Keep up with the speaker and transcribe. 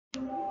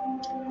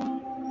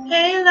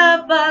Hey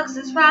love bugs,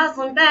 it's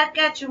Roslynn back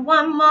at you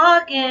one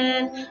more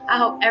again. I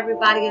hope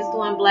everybody is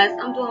doing blessed.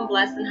 I'm doing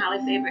blessed and highly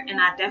favored, and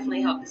I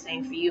definitely hope the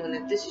same for you. And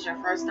if this is your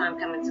first time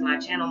coming to my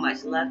channel,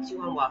 much love to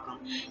you and welcome.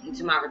 And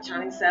to my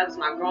returning subs,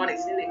 my growing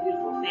extended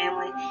beautiful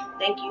family,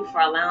 thank you for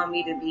allowing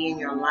me to be in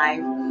your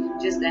life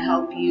just to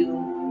help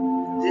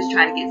you just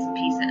try to get some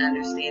peace and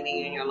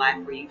understanding in your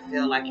life where you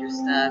feel like you're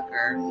stuck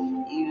or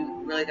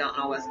you really don't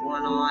know what's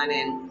going on.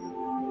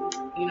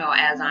 And you know,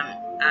 as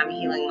I'm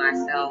healing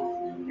myself,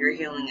 you're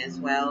healing as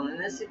well.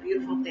 And it's a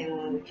beautiful thing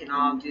when we can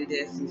all do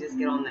this and just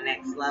get on the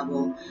next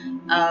level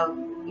of,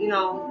 you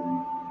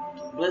know,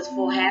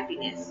 blissful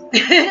happiness.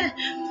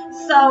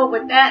 So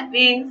with that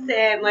being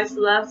said, much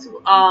love to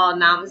all.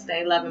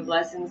 Namaste, love and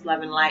blessings,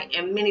 love and light,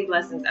 and many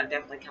blessings are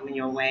definitely coming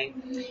your way.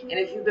 And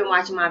if you've been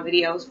watching my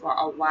videos for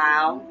a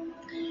while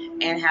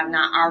and have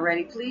not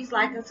already, please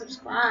like and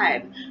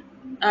subscribe.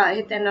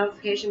 Hit that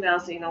notification bell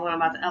so you know when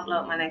I'm about to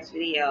upload my next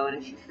video. And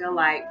if you feel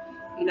like,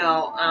 you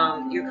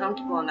know, you're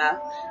comfortable enough,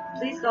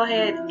 please go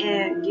ahead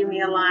and give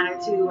me a line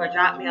or two or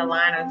drop me a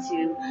line or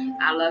two.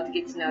 I love to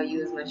get to know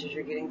you as much as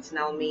you're getting to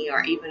know me,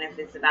 or even if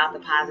it's about the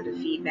positive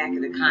feedback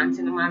of the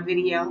content of my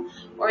video,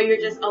 or you're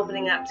just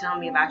opening up,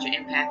 telling me about your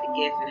empathic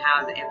gift and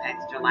how has it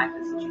impacted your life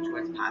and sent you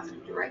towards a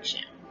positive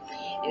direction.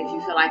 And if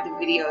you feel like the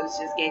videos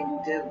just gave you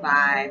good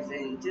vibes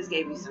and just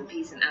gave you some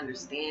peace and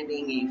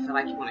understanding, and you feel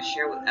like you want to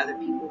share with other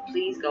people,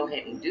 please go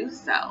ahead and do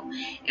so.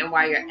 And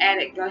while you're at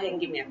it, go ahead and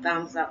give me a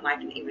thumbs up,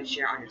 like, and even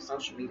share on your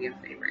social media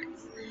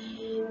favorites.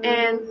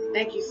 And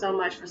thank you so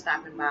much for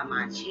stopping by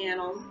my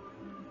channel.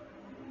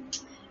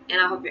 And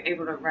I hope you're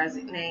able to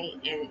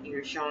resonate and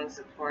you're showing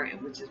support,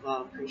 which is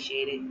well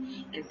appreciated.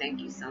 And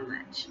thank you so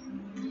much.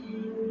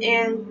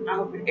 And I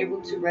hope you're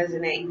able to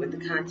resonate with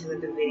the content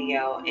of the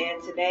video.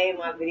 And today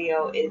my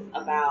video is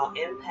about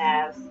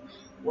empaths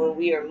when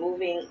we are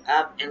moving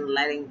up and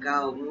letting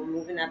go. When we're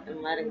moving up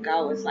and letting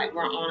go, it's like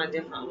we're on a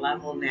different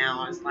level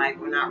now. It's like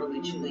we're not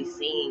really truly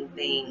seeing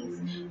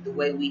things the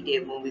way we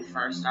did when we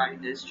first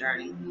started this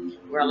journey.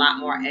 We're a lot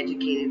more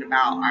educated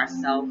about our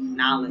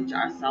self-knowledge,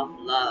 our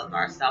self-love,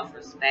 our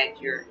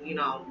self-respect. You're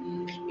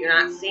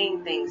not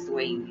seeing things the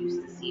way you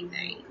used to see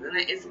things. And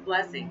it's a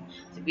blessing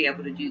to be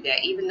able to do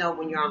that, even though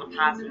when you're on a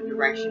positive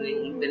direction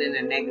and you've been in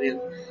a negative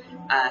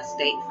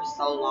state for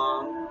so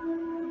long.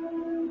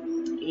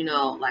 You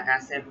know, like I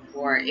said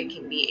before, it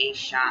can be a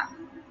shock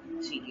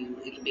to you.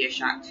 It can be a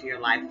shock to your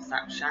life,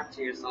 a shock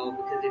to your soul,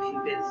 because if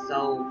you've been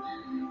so,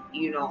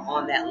 you know,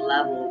 on that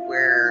level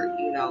where,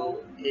 you know,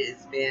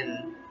 it's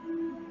been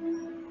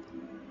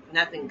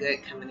nothing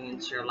good coming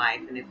into your life,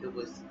 and if it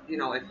was, you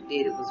know, if it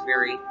did, it was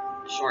very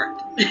short.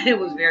 It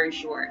was very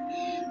short.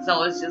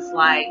 So it's just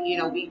like, you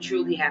know, we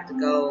truly have to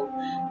go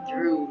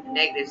through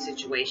negative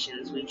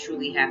situations. We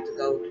truly have to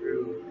go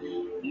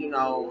through, you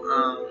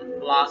know,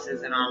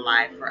 losses in our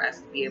life for us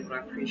to be able to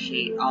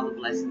appreciate all the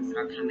blessings that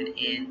are coming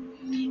in.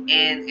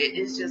 And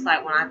it's just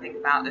like when I think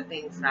about the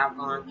things that I've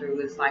gone through,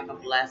 it's like a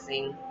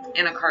blessing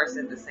and a curse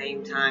at the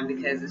same time,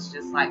 because it's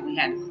just like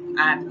I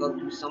had to go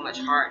through so much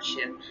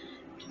hardship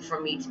for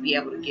me to be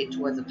able to get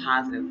towards a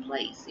positive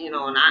place, you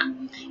know. And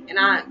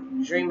I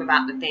dream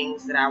about the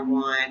things that I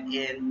want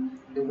and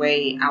the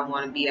way I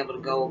want to be able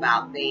to go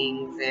about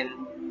things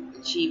and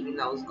achieving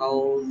those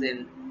goals,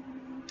 and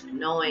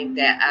knowing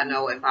that I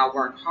know if I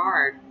work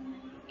hard,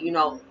 you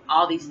know,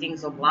 all these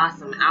things will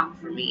blossom out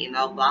for me, and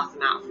they'll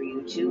blossom out for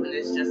you too. And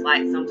it's just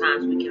like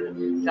sometimes we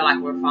can feel like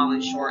we're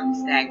falling short in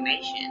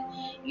stagnation,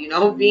 you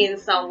know, being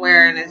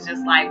somewhere and it's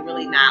just like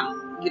really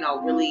not, you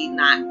know, really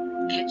not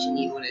catching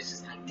you. And it's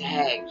just like,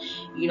 dang,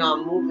 you know,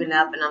 I'm moving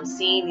up and I'm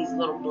seeing these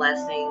little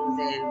blessings,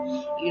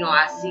 and, you know,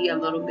 I see a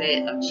little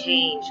bit of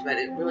change, but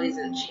it really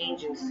isn't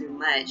changing too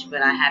much.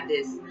 But I have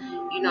this,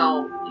 you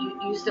know,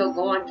 you still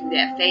going through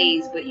that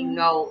phase, but you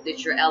know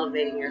that you're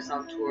elevating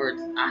yourself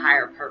towards a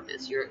higher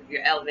purpose. You're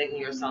elevating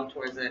yourself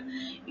towards a,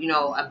 you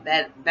know, a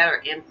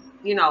better,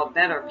 you know,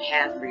 better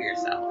path for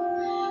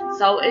yourself.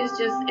 So it's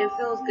just, it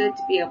feels good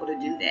to be able to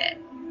do that,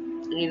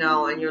 you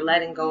know, and you're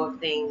letting go of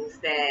things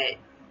that,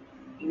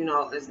 you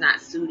know, is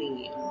not suiting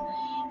you,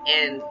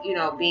 and, you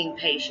know, being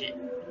patient,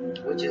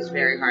 which is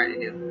very hard to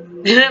do.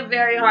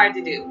 Very hard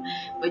to do,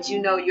 but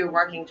you know you're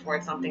working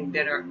towards something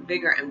bigger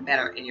and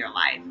better in your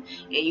life,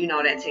 and you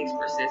know that takes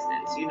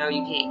persistence. You know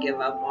you can't give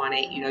up on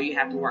it. You know you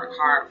have to work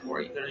hard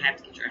for it. You're gonna have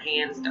to get your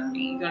hands dirty.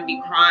 You're gonna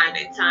be crying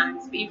at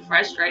times, be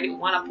frustrated,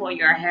 want to pull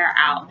your hair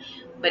out,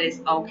 but it's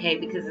okay,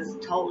 because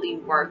it's totally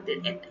worth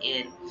it at the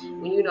end.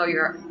 When you know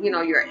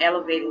you're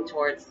elevating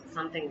towards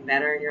something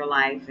better in your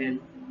life, and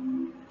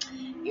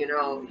you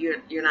know,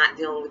 you're not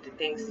dealing with the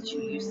things that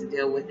you used to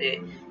deal with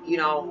it, you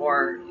know,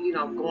 or, you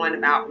know, going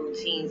about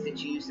routines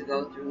that you used to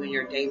go through in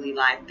your daily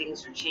life.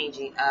 Things are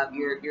changing up.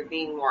 You're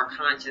being more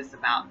conscious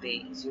about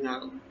things, you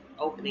know,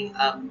 opening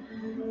up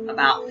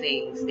about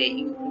things that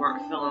you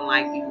weren't feeling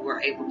like you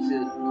were able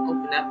to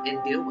open up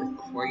and deal with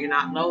before. You're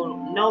not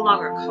no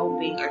longer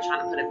coping or trying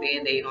to put a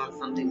band-aid on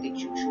something that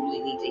you truly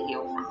need to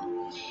heal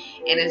from.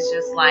 And it's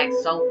just like,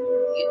 so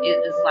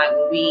it's like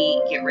when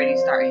we get ready to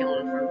start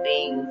healing from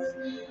things,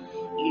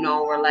 you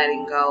we're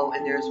letting go,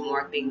 and there's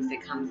more things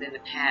that comes in the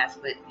past.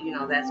 But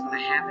that's going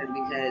to happen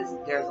because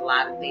there's a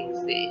lot of things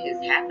that has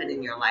happened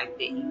in your life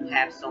that you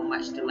have so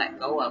much to let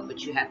go of,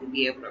 but you have to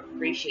be able to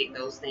appreciate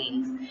those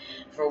things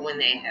for when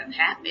they have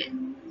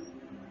happened.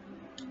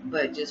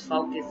 But just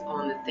focus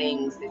on the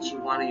things that you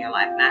want in your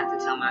life. And I have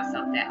to tell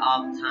myself that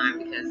all the time,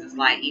 because it's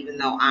like, even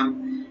though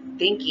I'm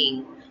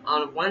thinking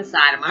on one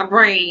side of my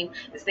brain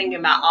is thinking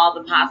about all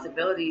the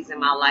possibilities in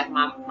my life,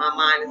 my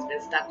mind has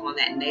been stuck on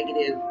that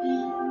negative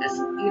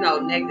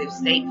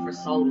state for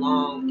so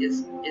long.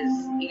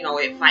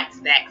 It fights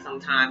back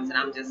sometimes, and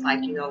I'm just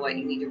like, you know what,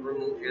 you need to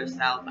remove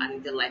yourself. I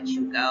need to let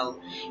you go.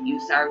 You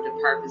served a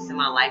purpose in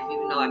my life,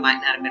 even though it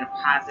might not have been a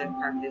positive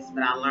purpose,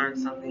 but I learned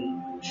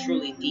something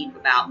truly deep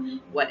about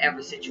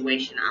whatever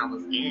situation I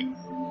was in.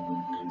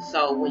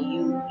 So when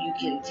you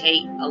can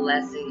take a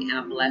lesson and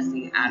a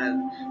blessing out of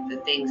the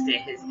things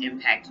that has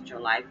impacted your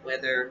life,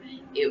 whether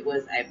it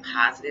was a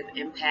positive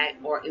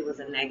impact or it was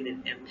a negative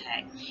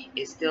impact,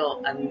 it's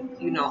still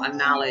a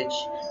knowledge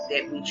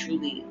that we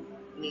truly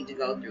need to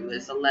go through.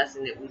 It's a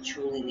lesson that we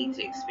truly need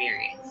to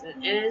experience,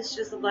 and it's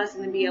just a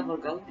blessing to be able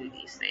to go through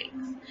these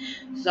things.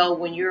 So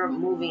when you're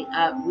moving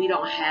up, we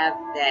don't have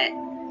that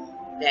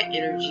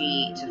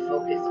energy to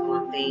focus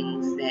on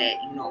things that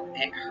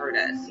that hurt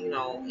us. You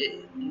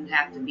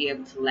have to be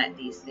able to let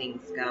these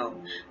things go.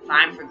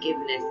 Find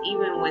forgiveness,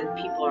 even when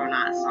people are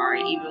not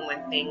sorry, even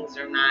when things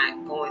are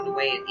not going the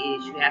way it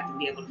is. You have to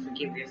be able to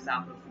forgive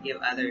yourself and forgive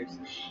others.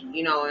 And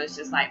it's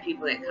just like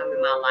people that come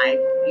in my life,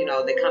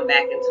 they come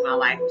back into my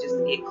life just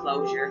to get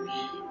closure.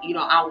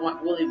 I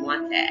really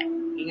want that.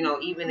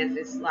 Even if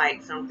it's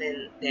like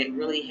something that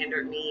really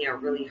hindered me or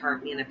really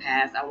hurt me in the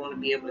past, I want to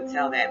be able to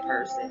tell that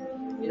person,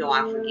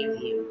 I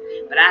forgive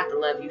you, but I have to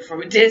love you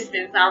from a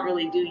distance. I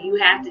really do. You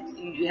have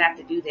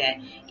to do that,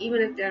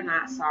 even if they're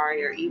not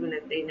sorry, or even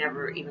if they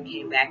never even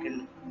came back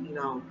and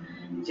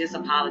just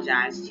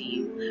apologize to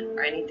you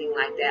or anything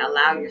like that.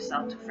 Allow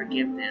yourself to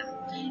forgive them.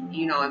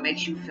 It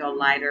makes you feel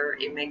lighter.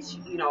 It makes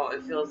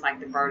it feels like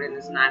the burden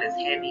is not as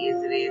heavy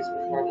as it is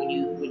before, when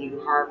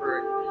you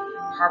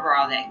harbor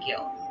all that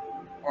guilt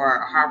or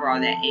harbor all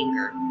that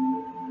anger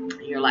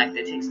in your life.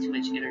 That takes too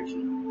much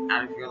energy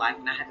out of your life,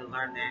 and I had to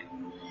learn that.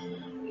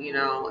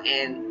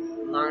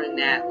 And learning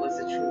that was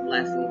a true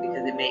blessing,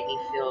 because it made me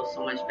feel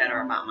so much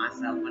better about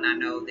myself when I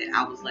know that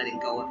I was letting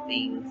go of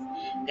things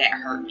that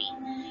hurt me.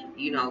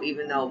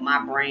 Even though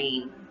my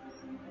brain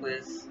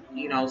was,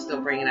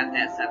 still bringing up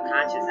that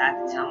subconscious, I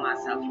had to tell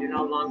myself, you're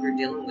no longer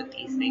dealing with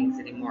these things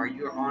anymore.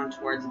 You're on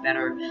towards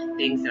better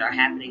things that are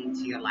happening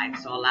to your life.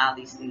 So allow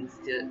these things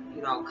to,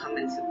 come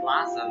into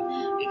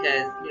blossom,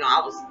 because,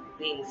 I was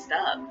being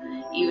stuck.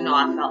 Even though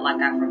I felt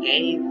like I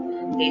forgave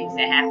things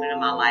that happened in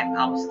my life,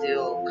 I was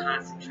still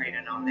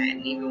concentrating on that.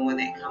 And even when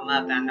they come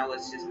up, I know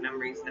it's just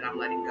memories that I'm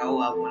letting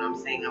go of. When I'm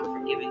saying I'm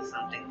forgiving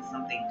something,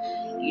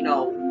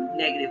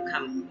 negative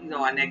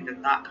a negative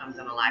thought comes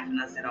in my life,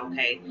 and I said,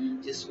 okay,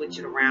 just switch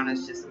it around.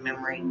 It's just a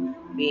memory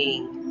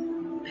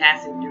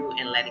passing through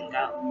and letting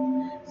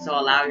go. So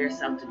allow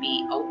yourself to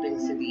be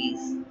open to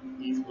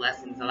these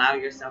blessings. Allow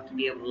yourself to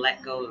be able to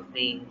let go of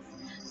things,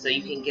 so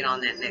you can get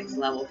on that next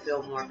level,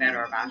 feel more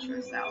better about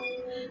yourself.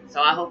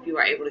 So I hope you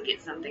are able to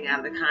get something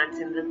out of the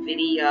content of the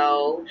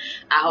video.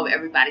 I hope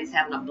everybody's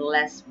having a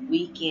blessed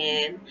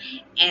weekend,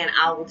 and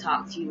I will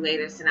talk to you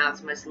later. Send out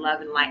as much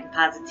love and light and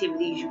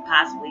positivity as you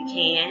possibly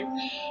can,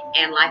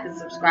 and like and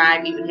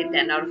subscribe. Even hit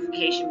that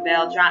notification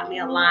bell. Drop me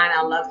a line.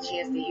 I love a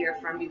chance to hear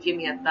from you. Give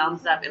me a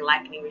thumbs up, and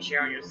like and even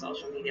share on your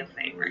social media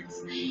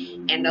favorites.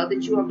 And know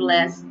that you are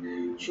blessed,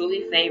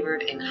 truly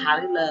favored, and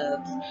highly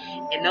loved.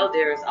 And know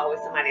there is always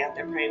somebody out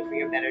there praying for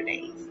your better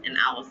days. And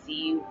I will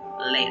see you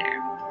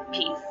later.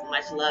 Peace,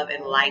 much love,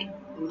 and light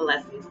and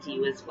blessings to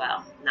you as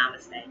well.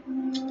 Namaste.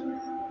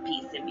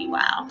 Peace and be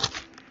well.